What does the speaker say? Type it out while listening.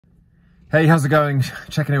Hey, how's it going?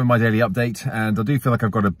 Checking in with my daily update, and I do feel like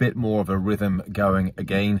I've got a bit more of a rhythm going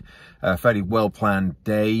again. A fairly well-planned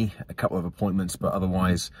day, a couple of appointments, but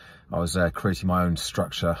otherwise I was creating my own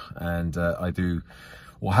structure, and I do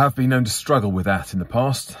or have been known to struggle with that in the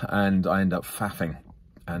past, and I end up faffing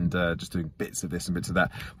and just doing bits of this and bits of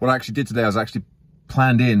that. What I actually did today, I was actually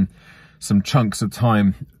planned in some chunks of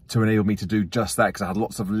time to enable me to do just that, because I had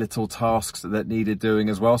lots of little tasks that needed doing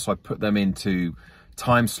as well, so I put them into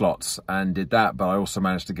time slots and did that, but I also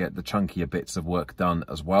managed to get the chunkier bits of work done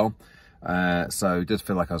as well. So it did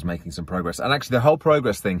feel like I was making some progress. And actually the whole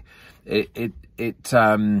progress thing, I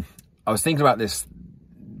was thinking about this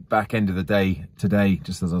back end of the day today,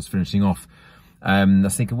 just as I was finishing off. I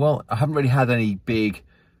was thinking, well, I haven't really had any big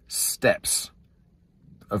steps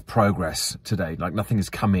of progress today. Like nothing has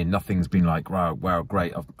come in, nothing's been like, wow,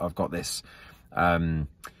 great, I've got this.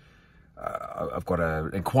 I've got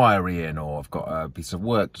an inquiry in, or I've got a piece of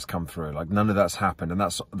work just come through. Like none of that's happened, and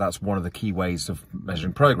that's one of the key ways of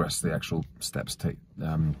measuring progress, the actual steps to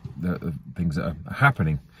the things that are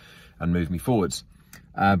happening and move me forwards.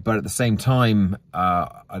 But at the same time,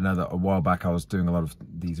 I know that a while back I was doing a lot of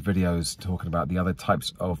these videos talking about the other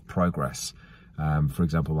types of progress. For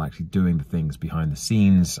example, actually doing the things behind the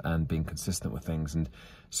scenes and being consistent with things. And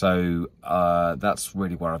so that's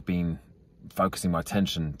really where I've been focusing my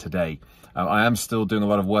attention today. I am still doing a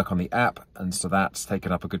lot of work on the app, and so that's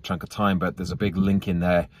taken up a good chunk of time, but there's a big link in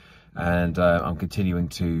there, and I'm continuing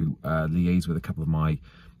to liaise with a couple of my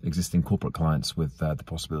existing corporate clients with the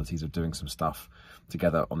possibilities of doing some stuff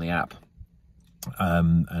together on the app,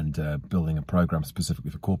 and building a program specifically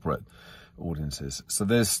for corporate audiences. So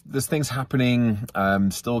there's things happening.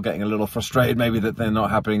 Still getting a little frustrated maybe that they're not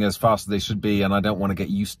happening as fast as they should be, and I don't want to get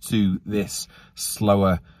used to this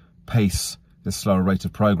slower pace, this slower rate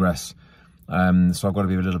of progress. So I've got to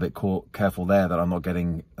be a little bit careful there that I'm not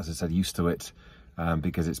getting, as I said, used to it,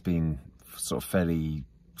 because it's been sort of fairly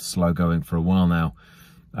slow going for a while now.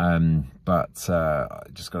 But I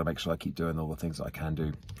just got to make sure I keep doing all the things that I can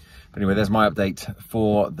do. But anyway, there's my update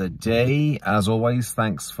for the day. As always,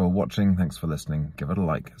 thanks for watching, thanks for listening. Give it a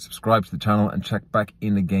like, subscribe to the channel, and check back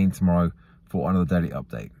in again tomorrow for another daily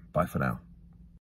update. Bye for now.